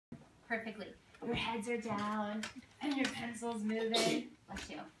perfectly. Your heads are down and your pencil's moving. Bless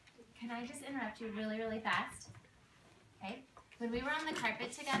you. Can I just interrupt you really, really fast? Okay. When we were on the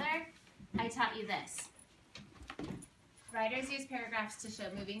carpet together, I taught you this. Writers use paragraphs to show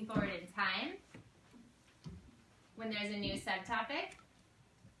moving forward in time, when there's a new subtopic,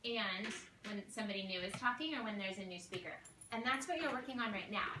 and when somebody new is talking, or when there's a new speaker. And that's what you're working on right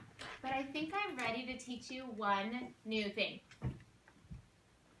now. But I think I'm ready to teach you one new thing.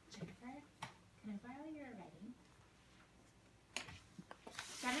 Jennifer, can I borrow your writing?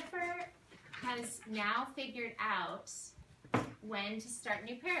 Jennifer has now figured out when to start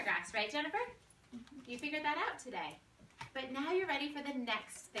new paragraphs, right, Jennifer? You figured that out today. But now you're ready for the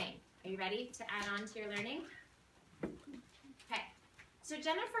next thing. Are you ready to add on to your learning? Okay. So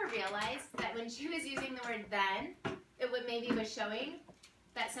Jennifer realized that when she was using the word then, it would maybe was showing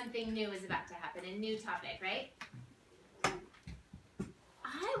that something new is about to happen, a new topic, right?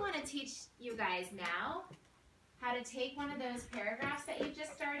 I want to teach you guys now how to take one of those paragraphs that you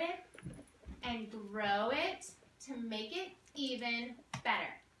just started and grow it to make it even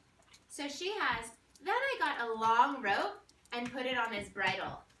better. So she has, then I got a long rope and put it on his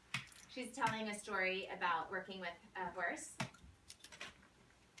bridle. She's telling a story about working with a horse.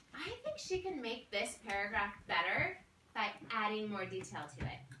 I think she can make this paragraph better by adding more detail to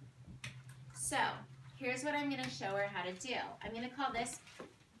it. So here's what I'm going to show her how to do. I'm going to call this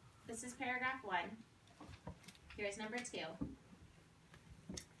is paragraph 1. Here's number 2.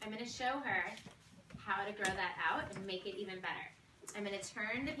 I'm going to show her how to grow that out and make it even better. I'm going to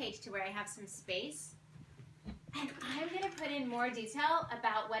turn the page to where I have some space, and I'm going to put in more detail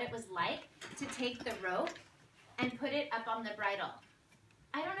about what it was like to take the rope and put it up on the bridle.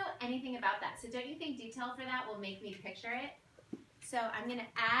 I don't know anything about that, so don't you think detail for that will make me picture it? So I'm going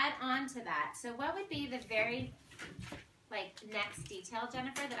to add on to that. So what would be the very next detail,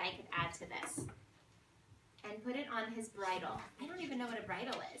 Jennifer, that I could add to this? And put it on his bridle. I don't even know what a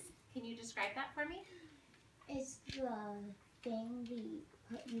bridle is. Can you describe that for me? It's the thing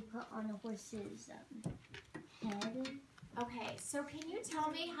you put on a horse's head. Okay, so can you tell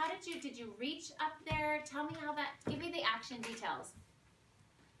me, how did you reach up there? Tell me how that, give me the action details.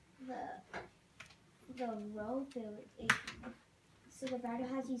 The rope, so the bridle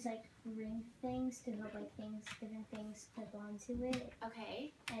has these ring things to help different things clip onto it.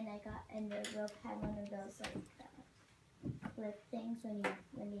 Okay. And the rope had one of those clip things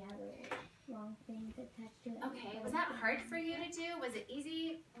when you have a long thing attached to it. Okay. Was that hard for you to do? Was it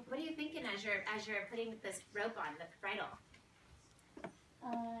easy? What are you thinking as you're putting this rope on the bridle?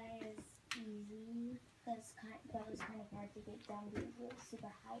 It's easy. That was kind of hard to get down because it was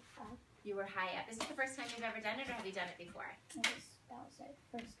super high up. You were high up. Is this the first time you've ever done it, or have you done it before? That was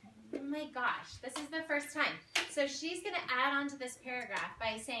the first time. Oh my gosh, this is the first time. So she's going to add on to this paragraph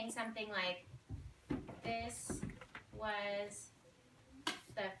by saying something like, this was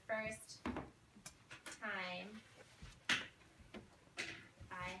the first time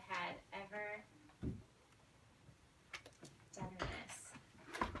I had ever done this.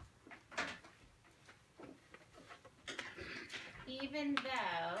 Even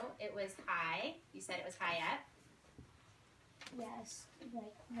though it was high, you said it was high up? Yes, when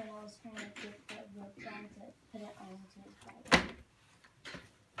I was trying to get the rope down to put it onto his bridle.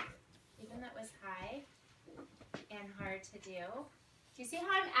 Even though it was high and hard to do. Do you see how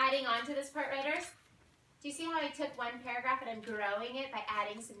I'm adding on to this part, writers? Do you see how I took one paragraph and I'm growing it by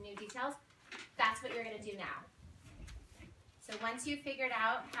adding some new details? That's what you're going to do now. So once you've figured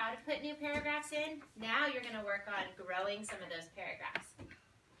out how to put new paragraphs in, now you're going to work on growing some of those paragraphs.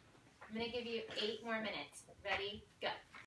 I'm going to give you 8 more minutes. Ready? Go.